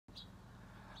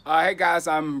Hey guys,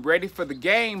 I'm ready for the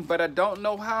game, but I don't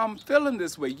know how I'm feeling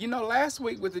this week. You know, last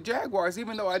week with the Jaguars,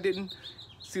 even though I didn't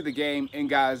see the game, and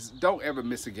guys, don't ever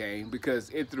miss a game because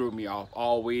it threw me off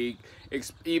all week.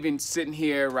 Even sitting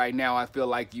here right now, I feel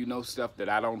like you know stuff that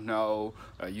I don't know.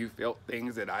 You felt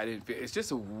things that I didn't feel. It's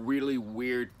just a really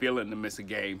weird feeling to miss a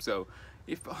game. So,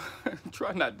 if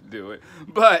try not to do it,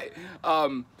 but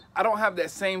I don't have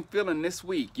that same feeling this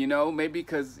week. You know, maybe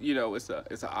because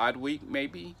it's an odd week,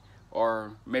 maybe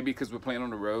or maybe because we're playing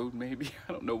on the road, maybe.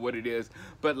 I don't know what it is.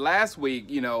 But last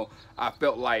week, I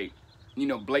felt like,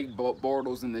 Blake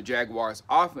Bortles and the Jaguars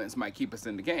offense might keep us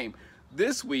in the game.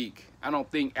 This week, I don't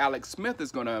think Alex Smith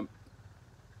is going to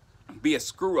be a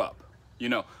screw up.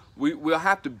 We'll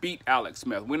have to beat Alex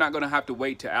Smith. We're not going to have to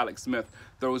wait till Alex Smith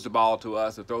throws the ball to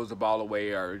us or throws the ball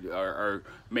away or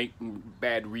make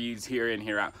bad reads here and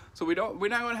here out. So we're not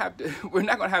going to have to we're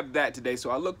not going to have that today. So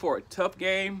I look for a tough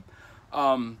game.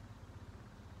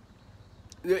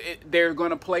 They're going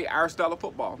to play our style of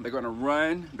football. They're going to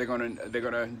run. They're going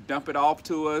to dump it off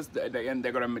to us, and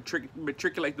they're going to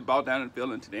matriculate the ball down the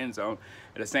field into the end zone.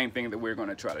 And the same thing that we're going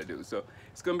to try to do. So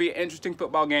it's going to be an interesting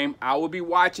football game. I will be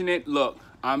watching it. Look,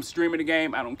 I'm streaming the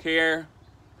game. I don't care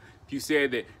if you said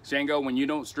that, Shango, when you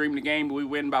don't stream the game, we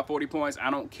win by 40 points.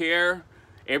 I don't care.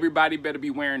 Everybody better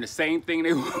be wearing the same thing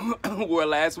they wore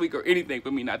last week or anything for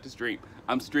me not to stream.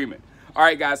 I'm streaming. All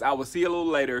right, guys. I will see you a little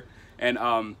later, and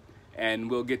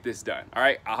we'll get this done. All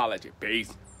right, I'll holler at you.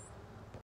 Peace.